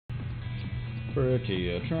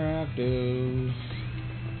Pretty attractive.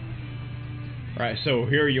 Right, so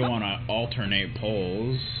here you want to alternate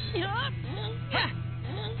poles.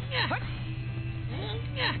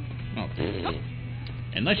 Oh.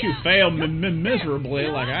 Unless you fail miserably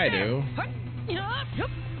like I do.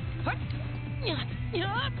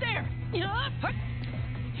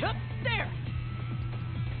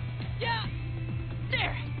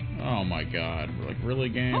 Oh my god, like really,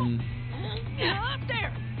 game?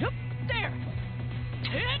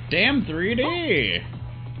 Damn 3D!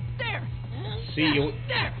 See,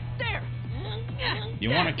 you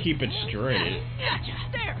want to keep it straight.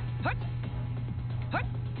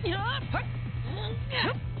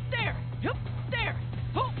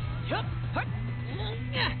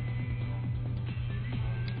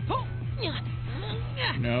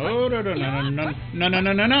 No, no, no, no, no, no, no,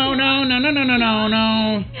 no, no, no, no, no, no, no, no,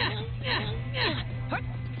 no.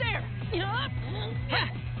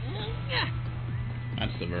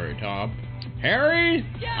 That's the very top. Harry,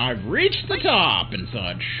 I've reached the top and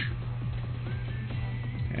such.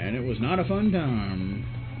 And it was not a fun time.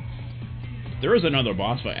 There is another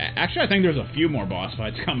boss fight. Actually, I think there's a few more boss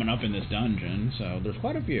fights coming up in this dungeon, so there's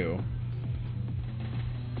quite a few.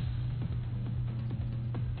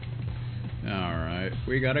 Alright,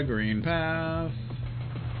 we got a green path.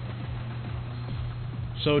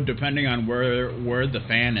 So depending on where the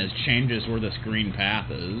fan is, changes where this green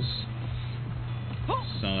path is.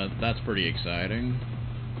 So that's pretty exciting.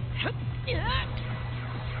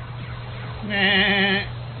 Meh.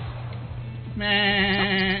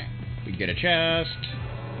 Meh. We get a chest.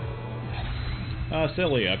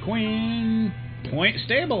 Cilia Queen. Point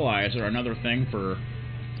Stabilizer, another thing for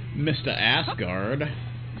Mr. Asgard.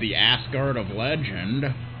 The Asgard of legend.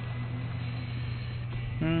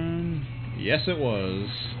 Yes, it was.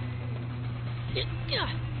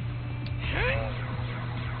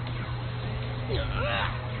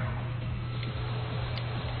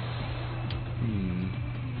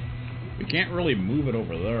 We can't really move it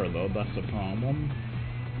over there, though. That's the problem.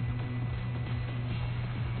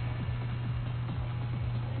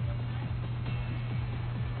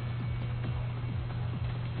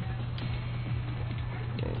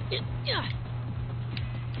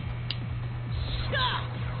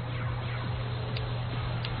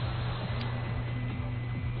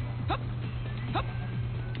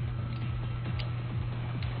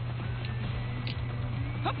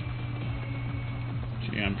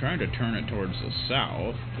 I'm trying to turn it towards the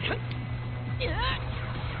south.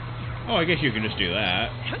 Oh, I guess you can just do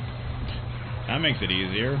that. That makes it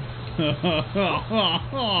easier.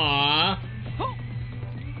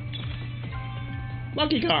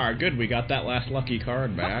 Lucky card! Good, we got that last lucky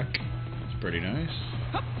card back. It's pretty nice.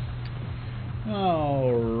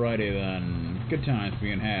 Alrighty then. Good times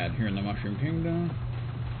being had here in the Mushroom Kingdom.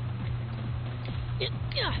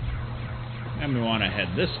 And we want to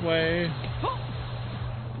head this way.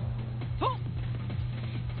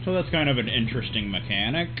 So that's kind of an interesting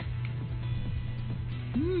mechanic.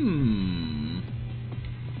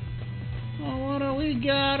 Well, what do we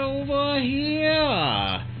got over here?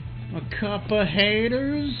 A cup of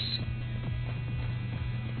haters?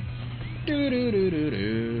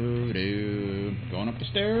 Do-do-do-do-do-do. Going up the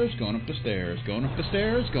stairs, going up the stairs, going up the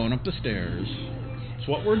stairs, going up the stairs. That's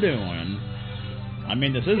what we're doing. I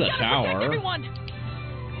mean, this is a tower.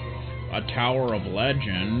 A tower of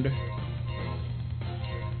legend.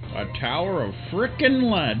 A tower of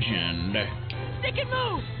frickin' legend. Stick and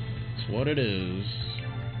move! That's what it is.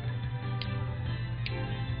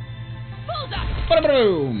 Bullseye!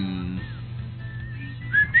 Ba-da-boom!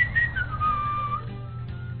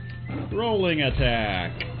 Rolling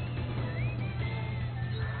attack.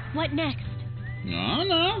 What next?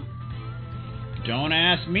 No. Don't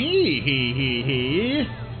ask me, he.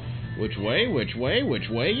 Which way,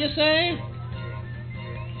 you say?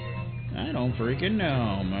 I don't freaking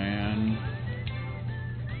know, man.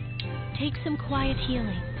 Take some quiet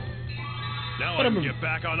healing. Now I can get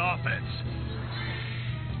back on offense.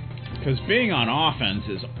 Because being on offense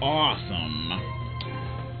is awesome.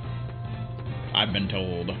 I've been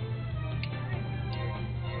told.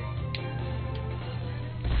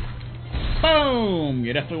 Boom!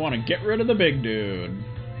 You definitely want to get rid of the big dude.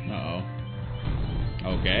 Uh-oh.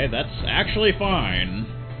 Okay, that's actually fine.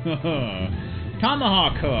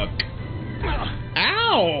 Tomahawk hook.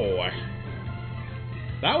 Ow!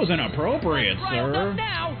 That was inappropriate, sir.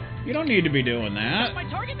 You don't need to be doing that. My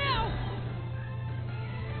target now.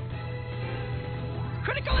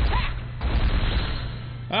 Critical attack.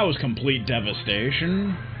 That was complete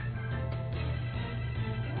devastation.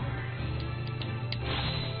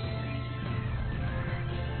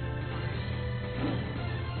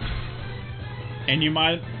 And you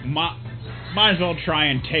might as well try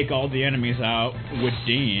and take all the enemies out with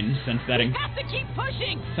Dean, since that We have to keep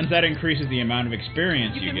pushing. since that increases the amount of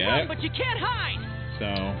experience you can get. run, but you can't hide.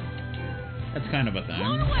 So that's kind of a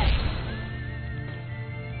Blown thing. away.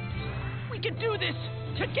 We can do this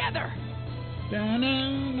together.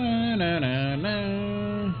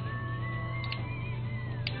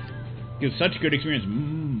 Gives such good experience.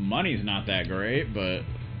 Money's not that great, but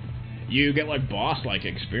you get like boss-like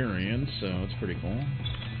experience, so it's pretty cool.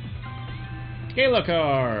 Gala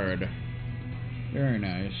card. Very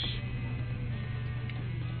nice.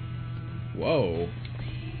 Whoa.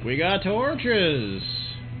 We got torches.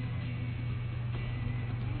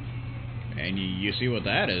 And you see what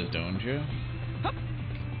that is, don't you? Hup.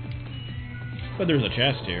 But there's a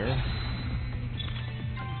chest here.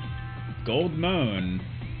 Gold Moon.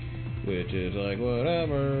 Which is like,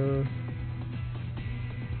 whatever.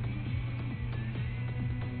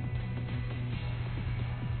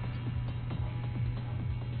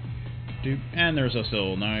 And there's a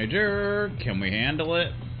Soul Niger. Can we handle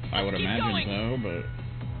it? I would imagine so, but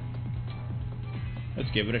let's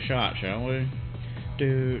give it a shot, shall we?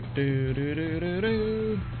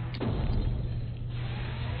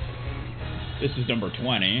 This is number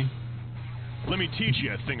 20. Let me teach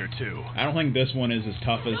you a thing or two. I don't think this one is as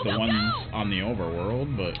tough as the ones on the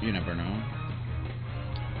overworld, but you never know.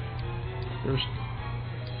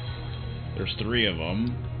 There's 3 of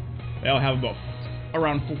them. They'll have about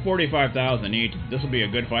around 45,000 each. This will be a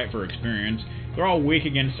good fight for experience. They're all weak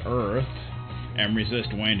against earth and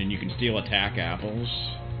resist wind, and you can steal attack apples.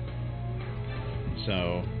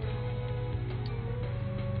 So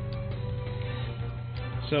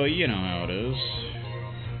you know how it is.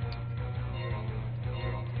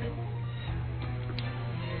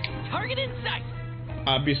 Target in sight.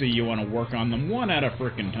 Obviously, you want to work on them one at a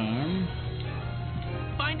frickin' time.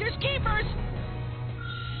 Finders keepers.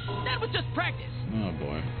 That was just practice. Oh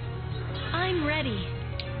boy. I'm ready.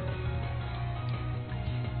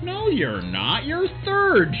 No, you're not. You're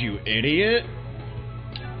third, you idiot.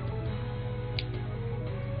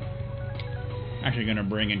 Actually gonna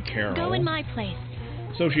bring in Carol. Go in my place.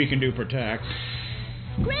 So she can do protect.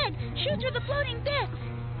 Greg, shoot through the floating bits.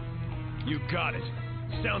 You got it.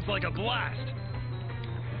 Sounds like a blast.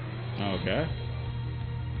 Okay.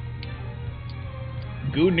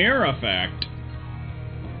 Gunir effect.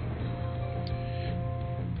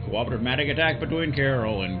 Cooperative magic attack between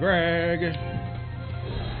Carol and Greg.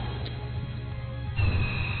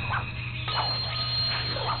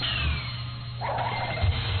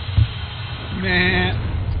 Nah.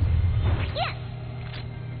 Yes.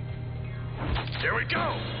 Here we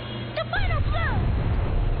go. The final blow.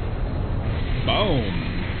 Boom.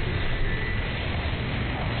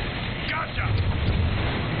 Gotcha.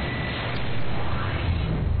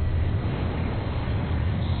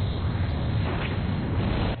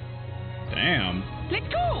 Damn. Let's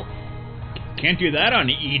go. Can't do that on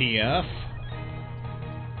EDF.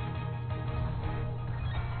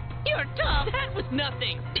 You're tough. That was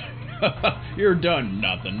nothing. You're done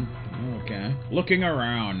nothing. Okay. Looking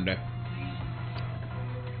around.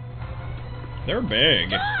 They're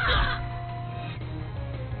big.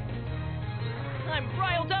 I'm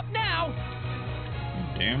riled up now.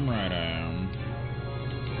 Damn right I am.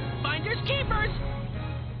 Finders keepers.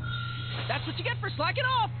 That's what you get for slacking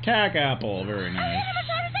off. Attack apple. Very nice. As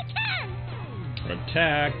hard as I can.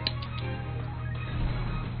 Protect.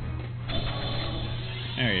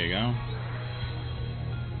 There you go.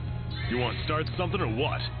 You want to start something or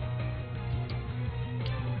what?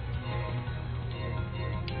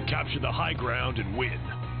 Capture the high ground and win.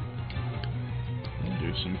 We'll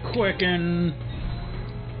do some quicken.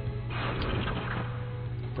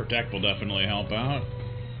 Protect will definitely help out.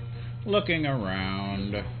 Looking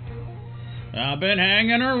around. I've been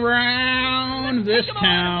hanging around this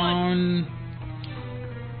town.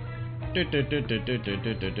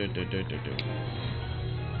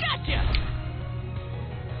 Gotcha.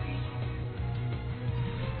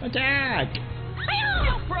 Attack!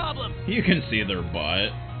 No problem. You can see their butt.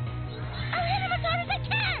 I'll hit him as hard as I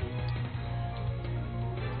can.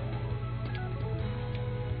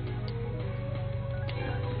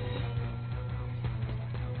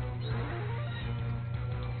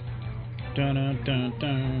 Dun dun dun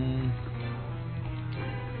dun.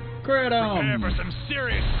 Crit 'em. Prepare for some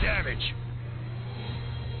serious damage.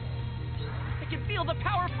 I can feel the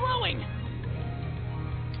power flowing.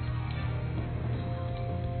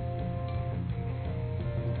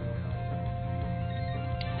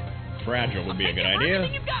 Fragile would be a good Everything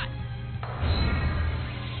idea. you've got.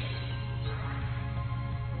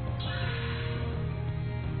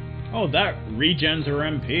 Oh, that regens her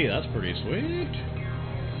MP. That's pretty sweet.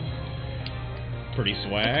 Pretty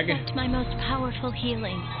swag. Accept my most powerful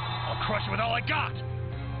healing. I'll crush it with all I got.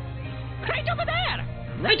 Right over there!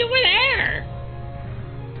 Right over there!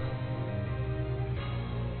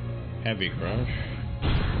 Heavy crush.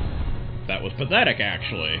 That was pathetic,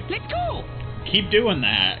 actually. Let's go! Keep doing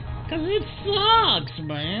that. Cause it sucks,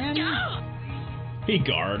 man. He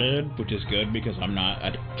guarded, which is good because I'm not...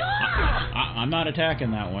 I'm not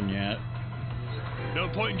attacking that one yet. No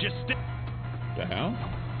point in just The hell?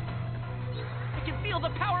 I can feel the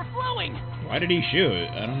power flowing! Why did he shoot?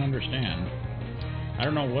 I don't understand. I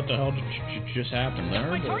don't know what the hell just happened there.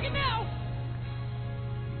 Got my target now!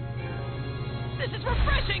 This is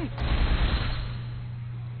refreshing!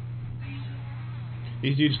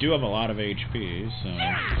 These dudes do have a lot of HP, so...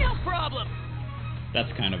 No problem!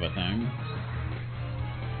 That's kind of a thing.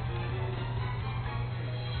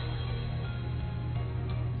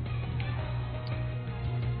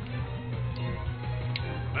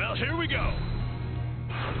 Well, here we go.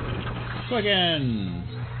 Quicken!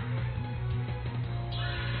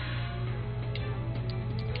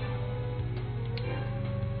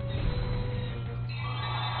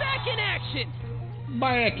 Back in action!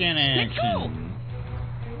 Back in action! Let's go!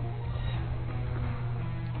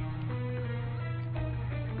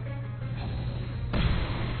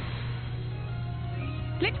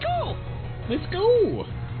 Let's go! Let's go!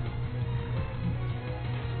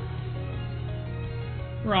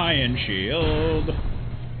 Ryan Shield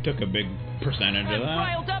took a big percentage of I'm that.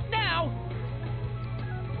 riled up now!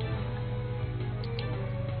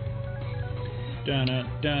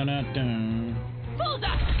 Dun-dun-dun-dun-dun.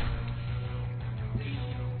 Bullseye!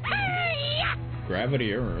 Hey!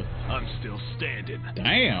 Gravity Earth. I'm still standing.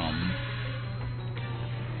 Damn!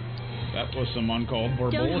 That was some uncalled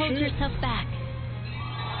for Don't hold bullshit. yourself back.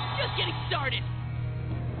 Just getting started!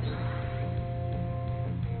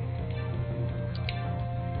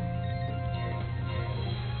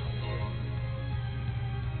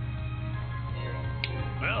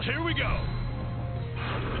 Well, here we go.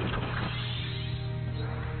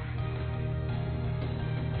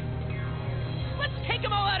 Let's take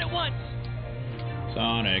them all out at once!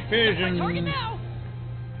 Sonic Got my target Vision. now!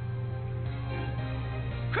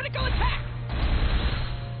 Critical attack!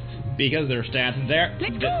 Because their stats there,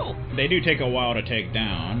 Let's go! they do take a while to take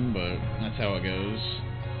down, but that's how it goes.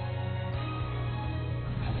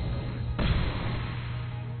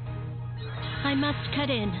 I must cut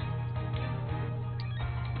in.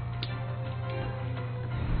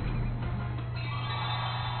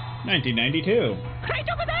 $1992. Right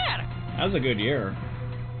over there! That was a good year.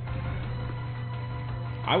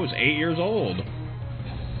 I was 8 years old.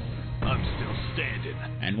 I'm still standing.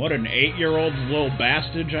 And what an 8-year-old little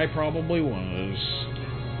bastard I probably was.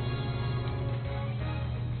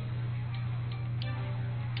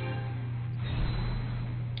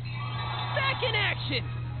 Back in action!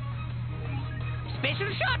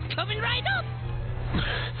 Special shots coming right up!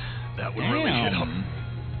 That would really hit home. Damn.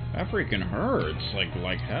 That freaking hurts.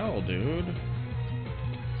 Like hell, dude.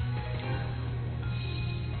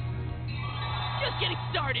 Just getting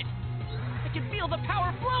started! I can feel the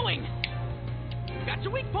power flowing! Got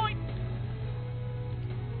your weak point!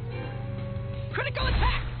 Critical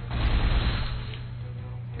attack!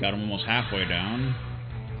 Got him almost halfway down.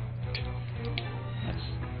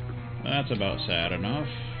 That's about sad enough.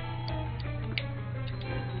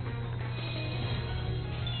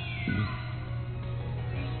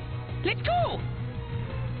 Let's go!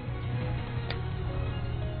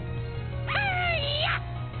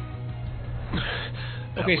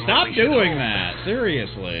 Okay, stop doing that.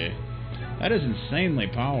 Seriously. That is insanely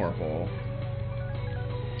powerful.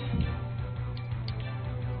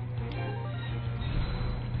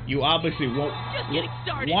 You obviously won't Just getting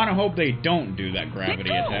started. want to hope they don't do that gravity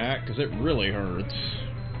attack, because it really hurts.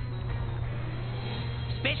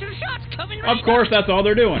 Special shots coming right Of course, that's all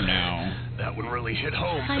they're doing now. That one really hit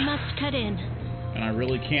home. I must cut in. And I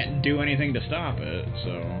really can't do anything to stop it,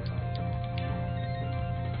 so...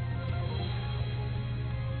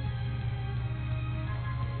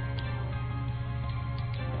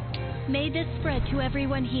 May this spread to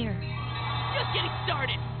everyone here. Just getting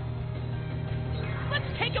started! Let's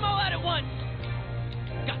take them all out at once!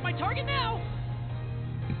 Got my target now!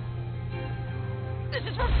 This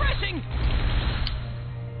is refreshing!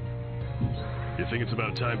 You think it's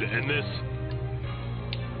about time to end this?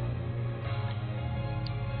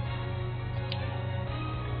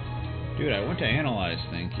 Dude, I went to analyze,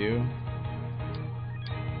 thank you.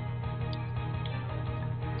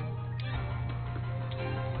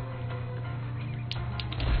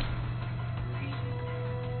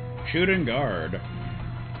 Shoot and guard.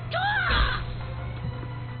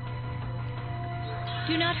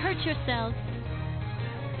 Do not hurt yourselves.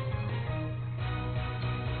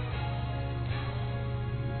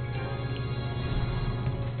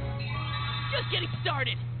 Just getting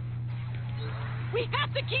started. We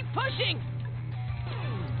have to keep pushing.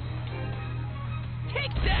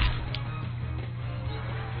 Take that.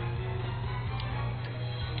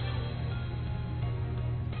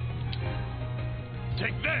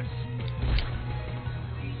 Take this!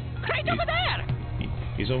 Right over there!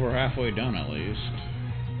 He's over halfway done, at least.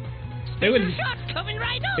 Your shot's coming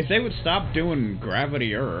right up! If they would stop doing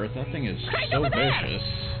Gravity Earth, that thing is Right so over there. vicious.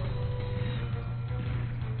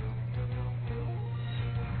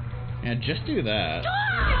 Yeah, just do that.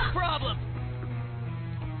 No problem!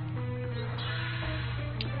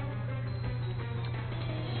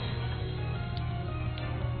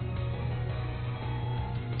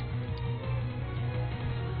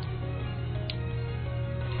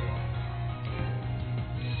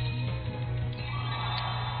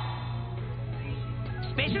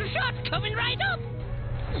 Special shot's coming right up!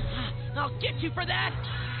 I'll get you for that!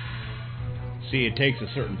 See, it takes a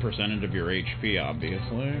certain percentage of your HP,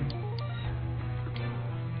 obviously.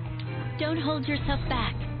 Don't hold yourself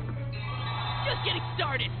back. Just getting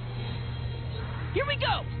started! Here we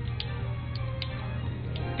go!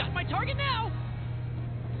 Got my target now!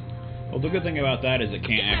 Well, the good thing about that is it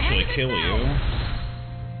can't actually kill you.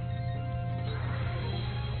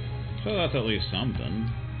 So that's at least something.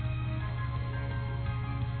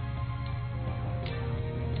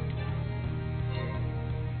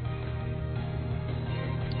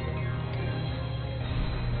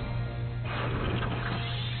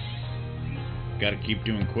 Gotta keep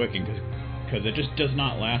doing quicking, because it just does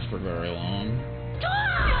not last for very long.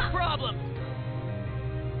 No problem!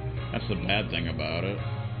 That's the bad thing about it.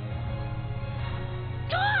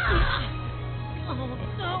 Oh,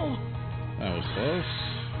 no! That was close.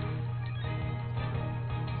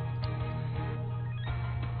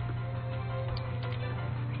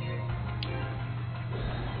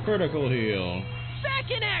 Critical heal. Back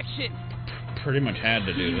in action! Pretty much had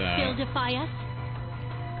to Do do you that. still defy us?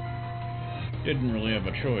 Didn't really have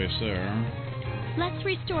a choice there. Let's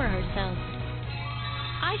restore ourselves.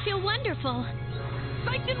 I feel wonderful.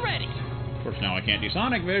 Psyched and ready! Of course, now I can't do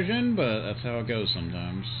Sonic Vision, but that's how it goes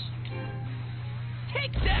sometimes.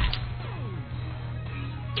 Take that!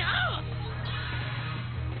 Ah!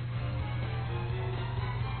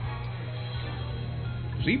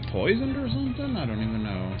 Was he poisoned or something? I don't even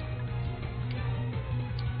know.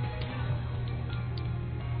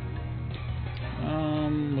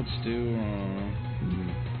 Let's do,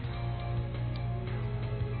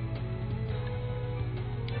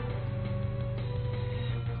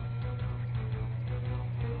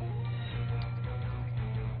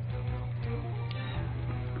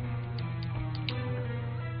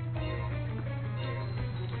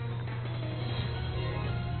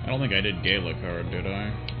 I don't think I did Gala card, did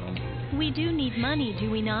I? Well, We do need money, do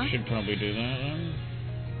we not? should probably do that then.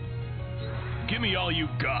 Give me all you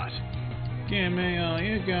got. Give me all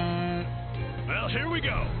you got. Well, here we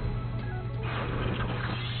go.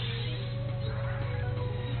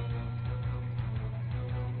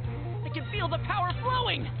 I can feel the power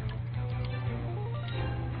flowing!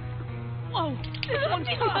 Whoa! This one's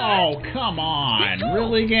tough! Oh, come on.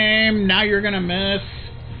 Really, game? Now you're gonna miss?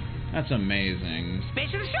 That's amazing.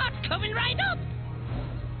 Special shot's coming right up!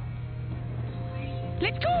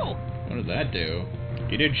 Let's go! What did that do?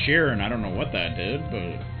 You did Sheeran. I don't know what that did,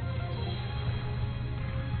 but...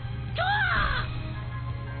 Ah!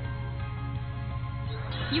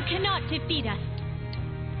 You cannot defeat us.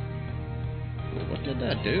 What did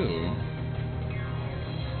that do?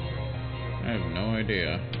 I have no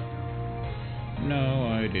idea. No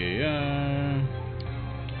idea.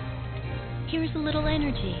 Here's a little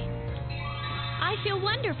energy. I feel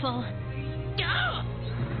wonderful. Ah!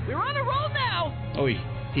 We're on a roll now! Oh,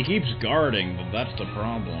 he keeps guarding, but that's the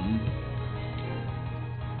problem.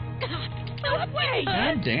 No way!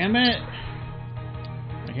 God damn it!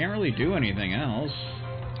 I can't really do anything else.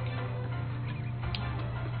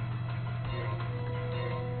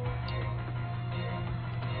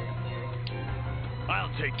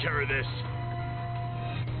 I'll take care of this.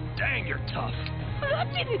 Dang, you're tough.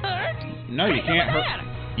 That didn't hurt! No, you Right can't over hurt.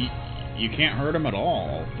 there. You can't hurt him at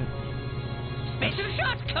all. Special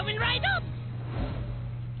shot's coming right up!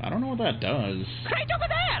 I don't know what that does. Right over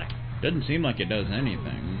there! Doesn't seem like it does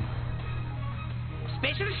anything.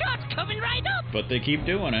 Special shot's coming right up! But they keep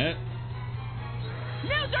doing it.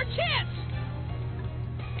 Now's our chance!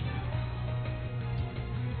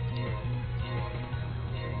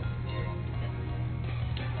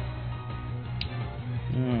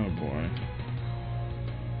 Oh boy.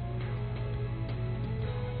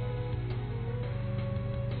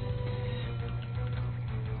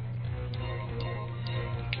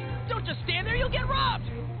 you'll get robbed!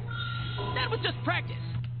 That was just practice.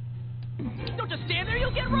 Don't just stand there,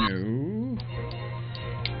 you'll get robbed! No.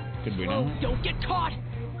 Could we Slow, not? don't get caught!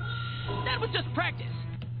 That was just practice.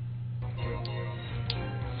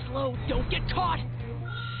 Slow, don't get caught!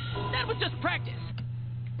 That was just practice.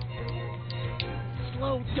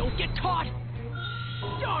 Slow, don't get caught!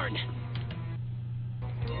 Darn!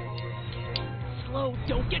 Slow,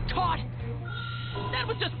 don't get caught! That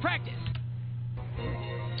was just practice.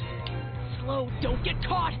 Slow, don't get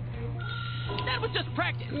caught! That was just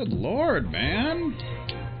practice. Good lord, man.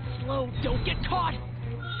 Slow, don't get caught!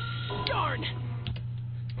 Darn!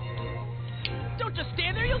 Don't just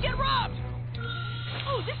stand there, you'll get robbed!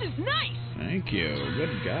 Oh, this is nice! Thank you.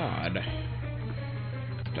 Good God.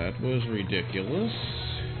 That was ridiculous.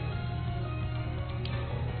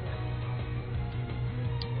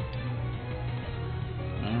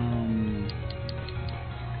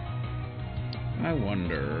 I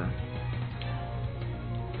wonder.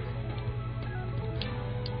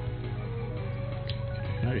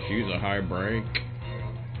 Can I just use a high brake?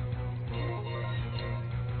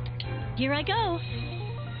 Here I go.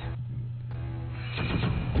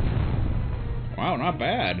 Wow, not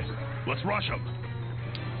bad. Let's rush him.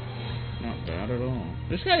 Not bad at all.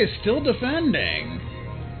 This guy is still defending.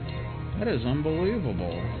 That is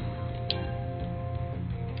unbelievable.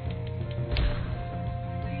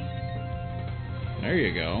 There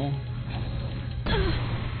you go.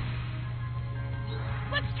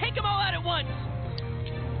 Let's take them all out at once!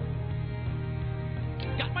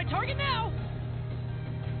 Got my target now!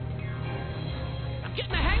 I'm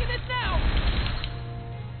getting the hang of this now!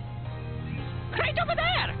 Right over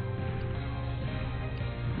there!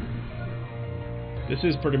 This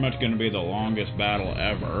is pretty much going to be the longest battle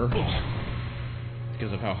ever.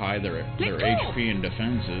 Because of how high their HP and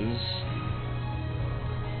defense is.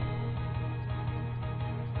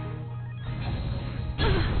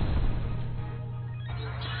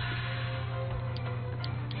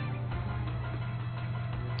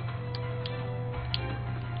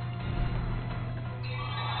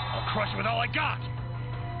 Crush with all I got.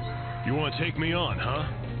 You want to take me on, huh?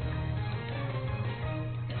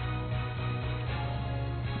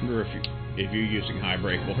 I wonder if you using high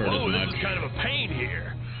brake will hurt as much. This is kind of a pain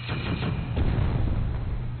here.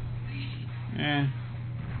 Eh.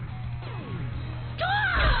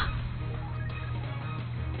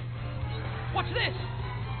 Watch this!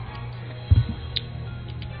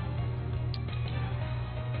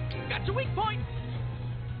 Got your weak point!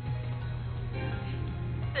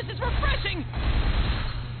 This is refreshing!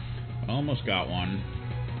 Almost got one.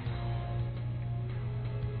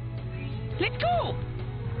 Let's go!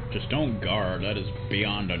 Just don't guard. That is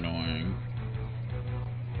beyond annoying.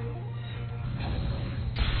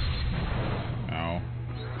 Ow.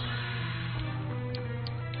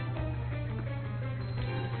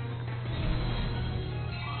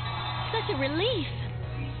 Such a relief.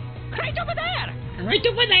 Right over there! Right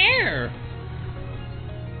over there!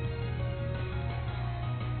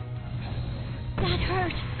 That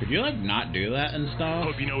hurt. Could you, like, not do that and stuff?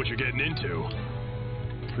 Hope you know what you're getting into.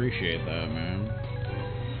 Appreciate that, man.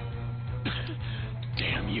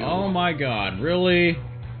 Damn you. Oh my god, really?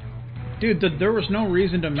 Dude, there was no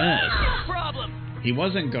reason to miss. No problem! He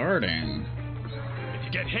wasn't guarding. If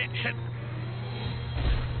you get hit, hit.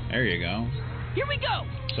 There you go. Here we go!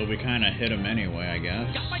 So we kind of hit him anyway, I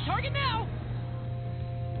guess. Got my target now!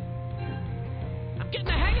 I'm getting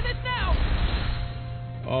the hang of this now!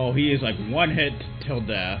 Oh, he is like one hit till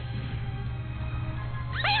death.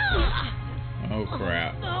 Oh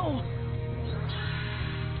crap. No!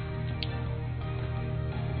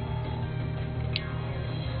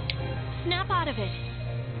 Snap out of it.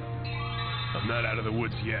 I'm not out of the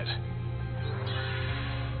woods yet.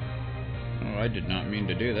 Oh, I did not mean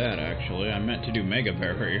to do that, actually. I meant to do Mega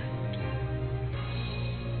Berry.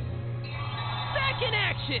 Back in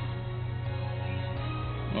action!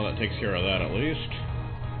 Well, that takes care of that at least.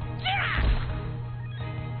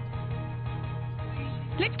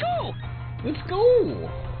 Let's go! Let's go!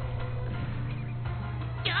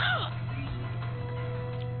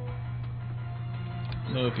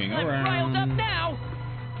 Looking I'm riled up around. now!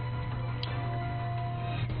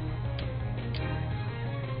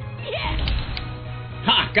 Yes!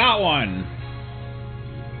 Ha! Got one!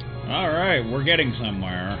 Alright, we're getting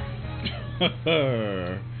somewhere.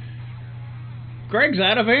 Greg's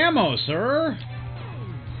out of ammo, sir!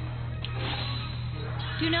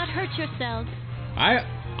 Do not hurt yourselves. I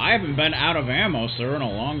haven't been out of ammo, sir, in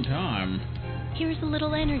a long time. Here's a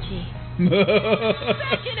little energy.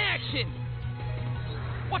 Back in action!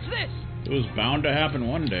 Watch this! It was bound to happen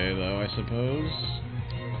one day, though, I suppose.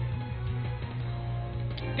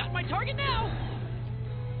 Got my target now.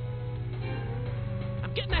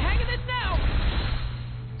 I'm getting the hang of this now.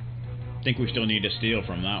 I think we still need to steal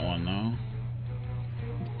from that one, though.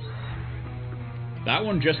 That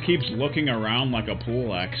one just keeps looking around like a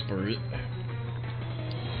pool expert.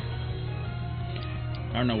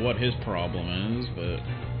 I don't know what his problem is,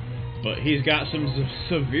 but he's got some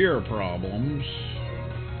severe problems.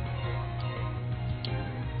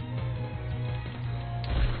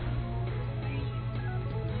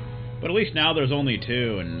 But at least now there's only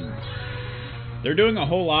two, and they're doing a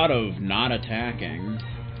whole lot of not attacking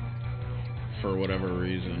for whatever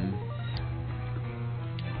reason.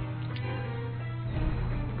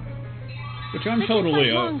 Which I'm totally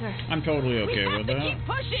okay with that. Keep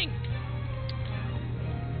pushing.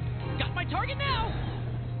 Got my target now.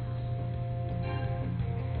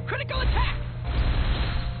 Critical attack.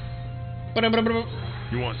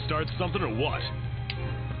 You want to start something or what?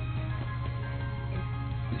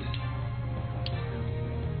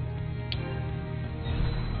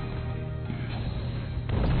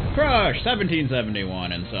 Crush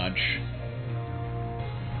 1771 and such.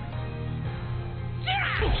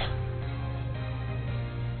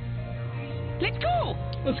 Let's go.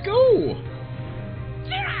 Let's go.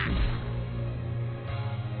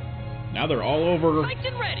 Now they're all over. Psyched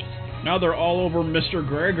and ready. Now they're all over Mr.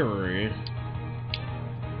 Gregory.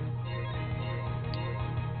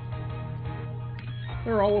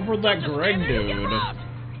 They're all over that Greg dude.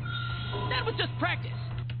 That was just practice.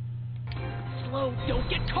 Slow, don't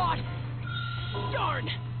get caught. Darn.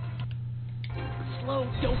 Slow,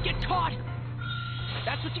 don't get caught.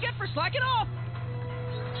 That's what you get for slacking off.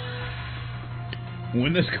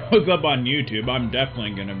 When this goes up on YouTube, I'm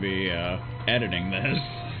definitely going to be editing this.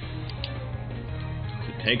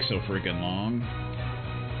 It takes so freaking long.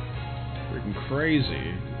 Freaking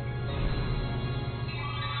crazy.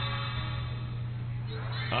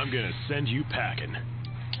 I'm gonna send you packing.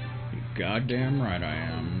 Goddamn right I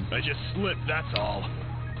am. I just slipped, that's all.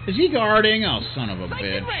 Is he guarding? Oh, son of a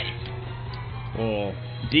bitch. Well,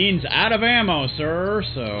 Dean's out of ammo, sir,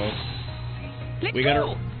 so we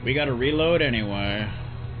gotta reload anyway.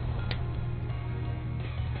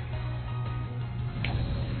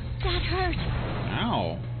 That hurt.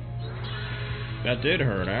 Ow. That did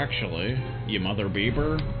hurt, actually. You mother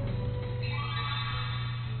beaver.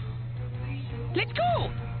 Let's go!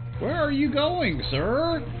 Where are you going,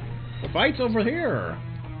 sir? The fight's over here.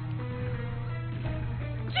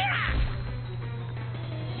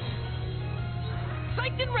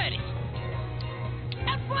 Psyched and ready.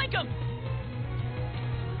 Outflank him.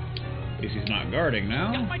 At least he's not guarding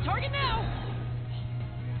now. Got my target now.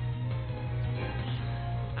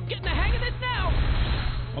 I'm getting the hang of this now.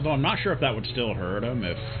 Although I'm not sure if that would still hurt him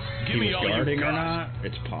if he was guarding or not.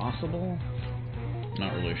 It's possible.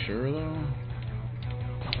 Not really sure though.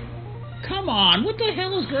 Come on, what the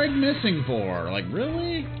hell is Greg missing for? Like,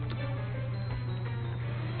 really?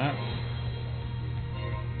 I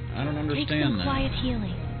don't understand Take some that. quiet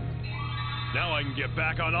healing. Now I can get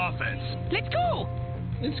back on offense. Let's go!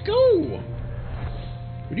 Let's go!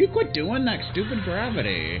 Would you quit doing that stupid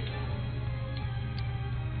gravity?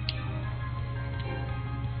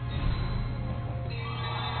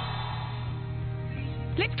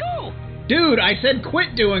 Let's go! Dude, I said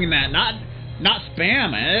quit doing that, not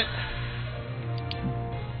spam it.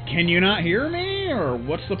 Can you not hear me, or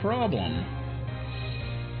what's the problem?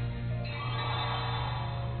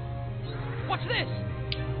 Watch this!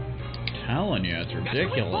 I'm telling you, it's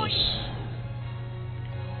ridiculous.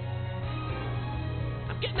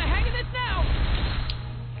 I'm getting the hang of this now.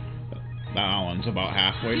 That one's about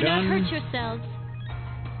halfway Do done. not hurt yourselves.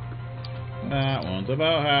 That one's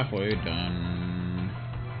about halfway done.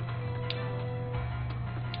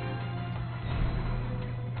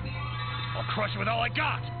 I'll crush it with all I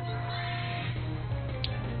got.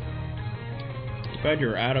 Too bad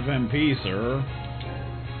you're out of MP, sir.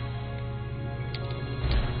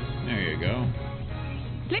 There you go.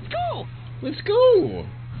 Let's go! Let's go!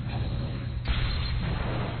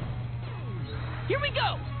 Here we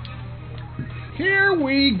go! Here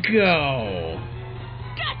we go!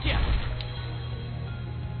 Gotcha!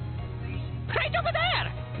 Right over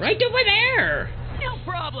there! Right over there! No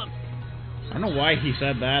problem! I don't know why he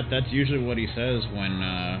said that. That's usually what he says when,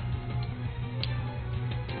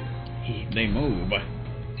 they move.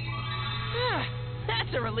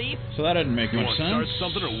 That's a relief. So that didn't make You much want to sense.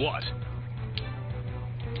 start something or what?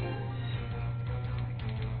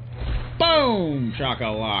 Boom!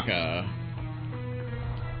 Shakalaka.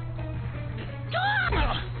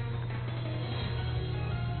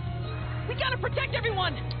 We gotta protect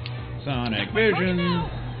everyone! Sonic Got my target Vision. now.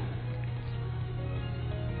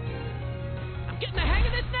 I'm getting the hang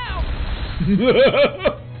of this now!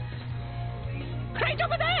 Right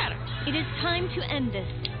over there! It is time to end this.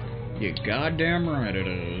 You goddamn right it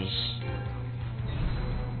is.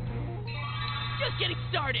 Just getting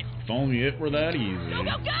started. If only it were that easy. Go,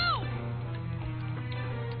 go, go!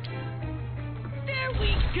 There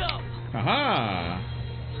we go. Haha!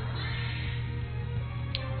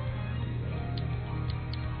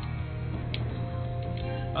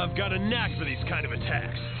 I've got a knack for these kind of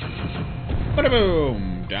attacks.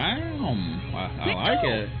 Ba-da-boom! Damn! I like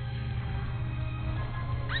it.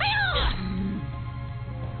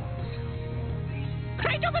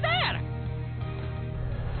 Right over there!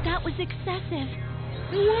 That was excessive.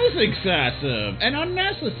 It was excessive and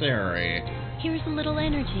unnecessary. Here's a little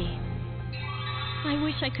energy. I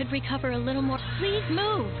wish I could recover a little more. Please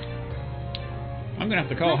move. I'm gonna have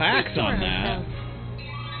to call Let's hacks restore on that. ourselves.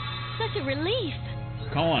 Such a relief.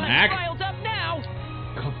 Calling I'm hacks. riled up now.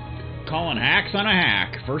 Calling hacks on a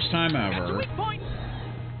hack. First time Got your ever. weak point.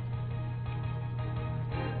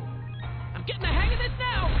 I'm getting the hang of this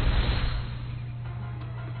now.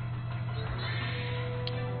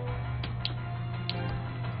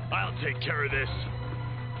 I'll take care of this.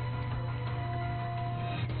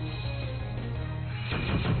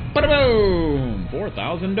 Ba-da-boom!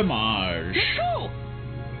 4,000 damage. Get cool.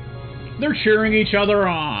 They're cheering each other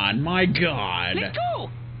on. My God. Get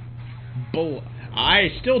cool. I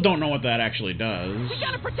still don't know what that actually does. We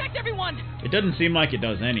gotta protect everyone. It doesn't seem like it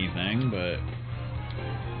does anything, but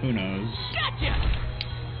who knows? Gotcha.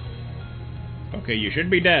 Okay, you should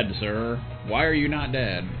be dead, sir. Why are you not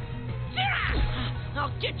dead?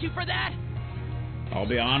 I'll get you for that. I'll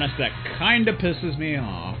be honest, that kinda pisses me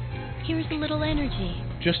off. Here's a little energy.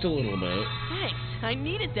 Just a little bit. Thanks. I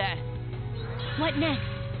needed that. What next?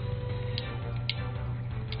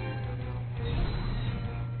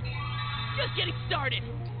 Just getting started.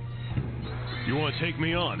 You want to take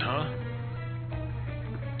me on, huh?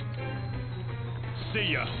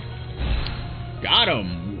 See ya. Got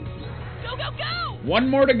him. Go, go, go. One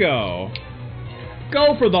more to go.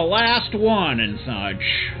 Go for the last one and such.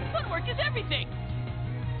 Footwork is everything.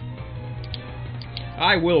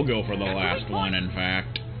 I will go for the last one, in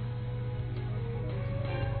fact.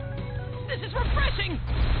 This is refreshing.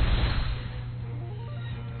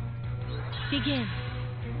 Begin.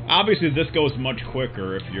 Obviously, this goes much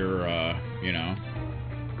quicker if you're, you know...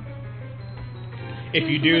 If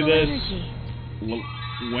you Here's a do little this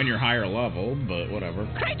energy. when you're higher level, but whatever.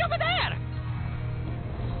 Right over there.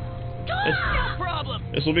 No problem.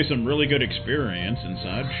 This will be some really good experience and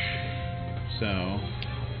such. So,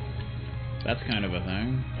 that's kind of a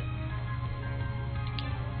thing.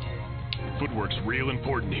 Footwork's real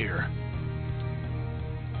important here.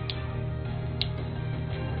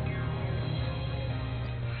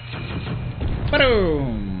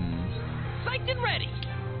 Ba-doom! Psyched and ready.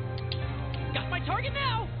 Got my target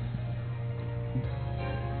now.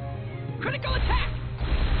 Critical attack.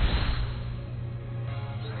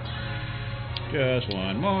 Just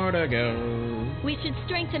one more to go. We should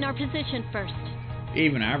strengthen our position first.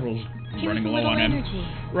 Even Avril's Here's running a low little on energy.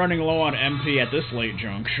 running low on MP at this late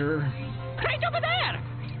juncture. Right over there.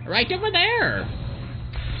 Right over there.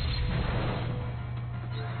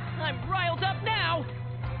 I'm riled up now.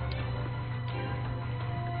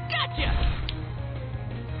 Gotcha.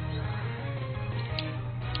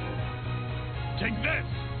 Take this.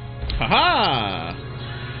 Haha!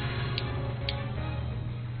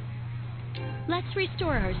 Let's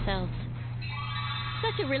restore ourselves.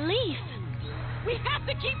 Such a relief. We have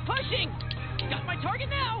to keep pushing. Got my target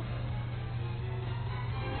now.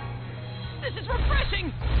 This is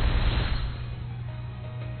refreshing.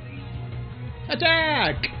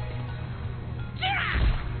 Attack!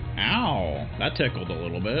 Ow, that tickled a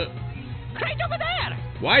little bit. Right over there.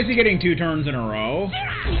 Why is he getting 2 turns in a row?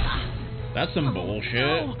 That's some Oh, bullshit.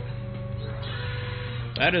 no.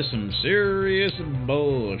 That is some serious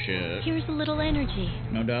bullshit. Here's a little energy.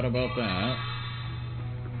 No doubt about that.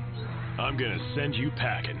 I'm gonna send you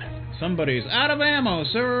packing. Somebody's out of ammo,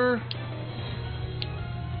 sir.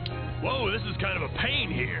 Whoa, this is kind of a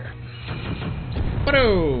pain here.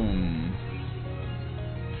 Boom.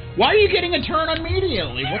 Why are you getting a turn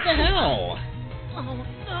immediately? What the hell? Oh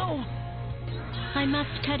no. I must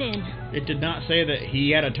cut in. It did not say that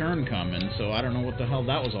he had a turn coming, so I don't know what the hell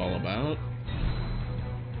that was all about.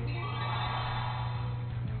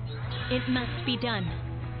 It must be done.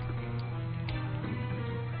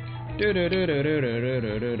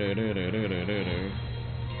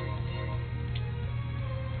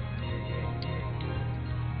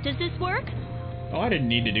 Does this work? Oh, I didn't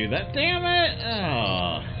need to do that. Damn it!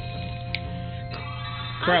 Oh.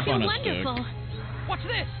 Crap I feel on a wonderful. stick. Watch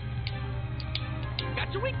this.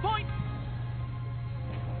 Got your weak point.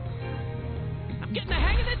 I'm getting the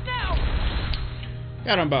hang of this now.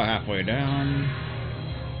 Got him about halfway down.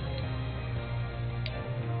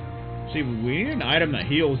 See, we need an item that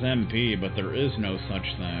heals MP, but there is no such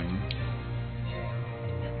thing.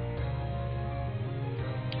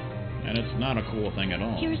 And it's not a cool thing at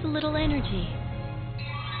all. Here's a little energy.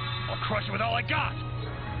 I'll crush it with all I got.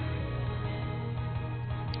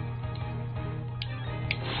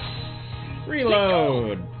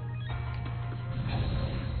 Reload!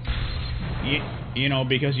 You know,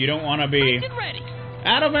 because you don't want to be Nice and ready.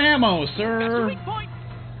 out of ammo, Got your sir. weak point.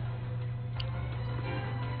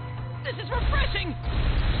 This is refreshing.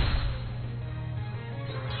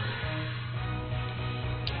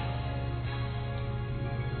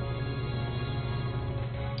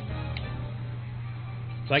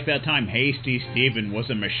 It's like that time Hasty Steven was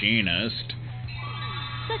a machinist,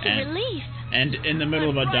 Such a relief. and in the middle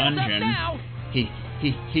of a I'm riled up dungeon, now.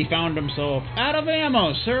 he found himself out of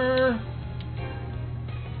ammo, sir.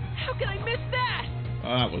 How can I miss that?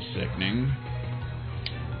 Oh, that was sickening.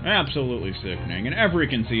 Absolutely sickening in every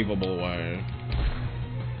conceivable way.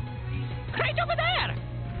 Right over there.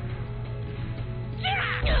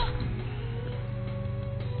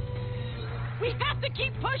 We have to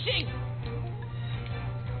keep pushing.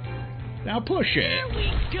 Now push There it.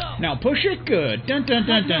 we go. Now push it good. Dun dun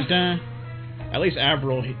dun dun dun. At least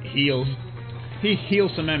Avril heals. He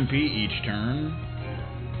heals some MP each turn.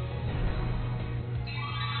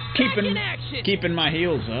 Back in action. Keeping my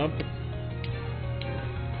heals up.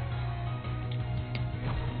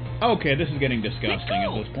 Okay, this is getting disgusting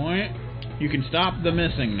at this point. You can stop the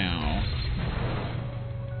missing now.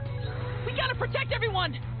 We gotta protect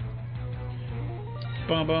everyone.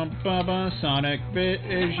 Bum bum bum bum. Sonic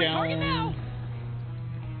That's my target now. Vision.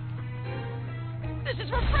 This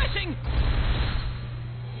is refreshing.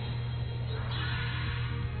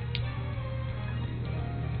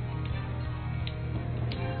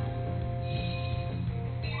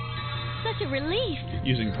 Such a relief.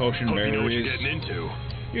 Using potion Hope you know what you're berries. getting into.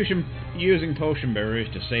 Using potion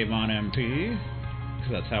berries to save on MP.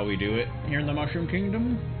 Because that's how we do it here in the Mushroom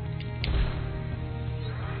Kingdom.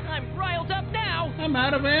 I'm riled up now. I'm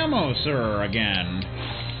out of ammo, sir, again.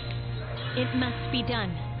 It must be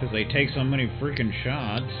done. Because they take so many freaking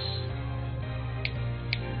shots.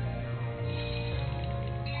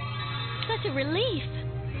 Such a relief.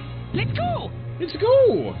 Let's go. Let's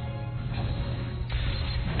go!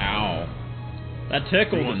 Ow. That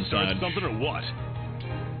tickled You want to start inside. something or what?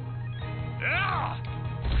 Ah!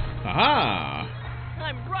 Aha!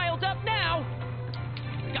 I'm riled up now.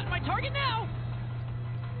 Got my target now.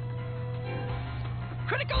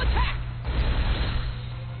 Critical attack.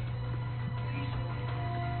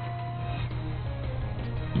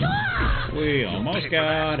 We almost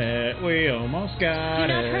got it. We almost got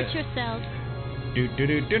Do not it. hurt yourself. Do do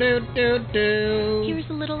do do do do do. Here's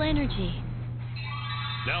a little energy.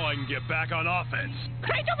 Now I can get back on offense.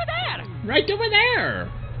 Right over there. Right over there.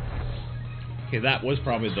 Okay, that was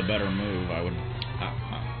probably the better move. I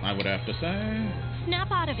would have to say. Snap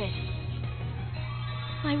out of it.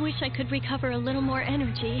 I wish I could recover a little more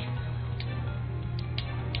energy.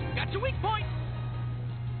 Got your weak point.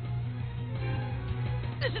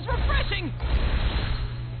 This is refreshing.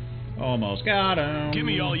 Almost got him. Give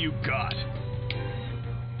me all you got.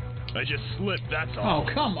 I just slipped, that's all.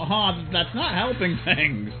 Oh, come on. That's not helping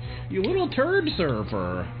things. You little turd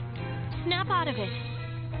surfer. Snap out of it.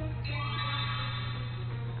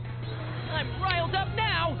 I'm riled up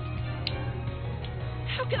now.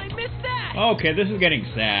 How can I miss that? Okay, this is getting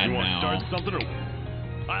sad You want to now. start something or...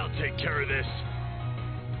 I'll take care of this.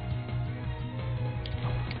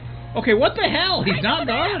 Okay, what the hell? He's not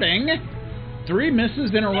guarding. 3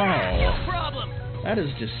 misses in a No row. problem. That is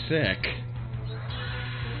just sick.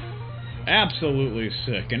 Absolutely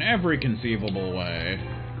sick in every conceivable way.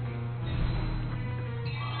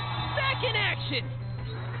 Back in action.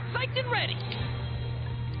 Psyched and ready.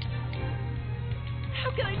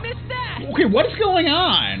 How can I miss that? Okay, what's going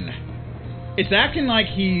on? It's acting like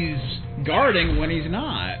he's guarding when he's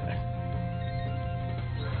not.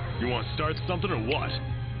 You want to start something or what?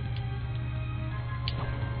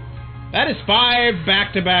 That is 5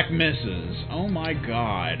 back-to-back misses. Oh my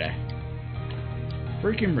god.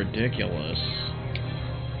 Freaking ridiculous.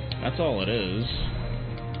 That's all it is.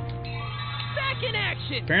 Back in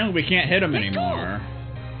action. Apparently we can't hit him Let's anymore.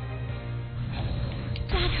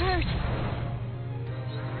 That hurt.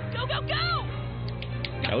 Go, go, go.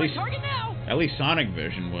 Got At my least- target now. At least Sonic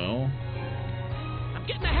Vision will. I'm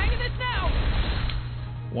getting the hang of this now.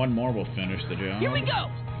 One more will finish the job. Here we go.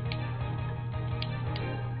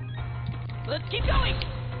 Let's keep going.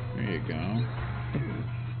 There you go.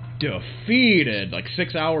 defeated like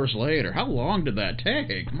 6 hours later. How long did that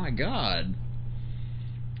take? My god.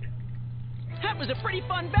 That was a pretty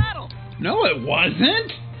fun battle. No, it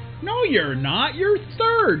wasn't. No, you're not. You're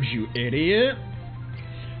third, you idiot.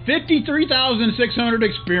 53,600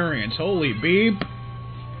 experience. Holy beep.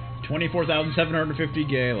 24,750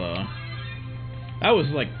 Gala. That was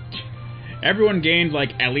like... Everyone gained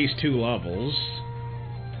like at least 2 levels.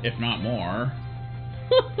 If not more.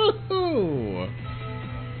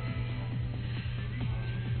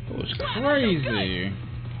 It was crazy.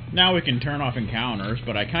 Now we can turn off encounters,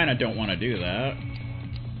 but I kind of don't want to do that.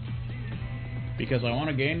 Because I want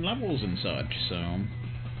to gain levels and such, so...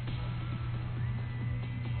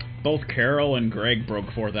 Both Carol and Greg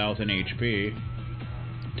broke 4,000 HP.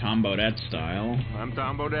 Tom Bodette style. I'm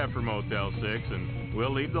Tom Bodette from Motel 6, and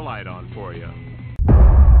we'll leave the light on for you.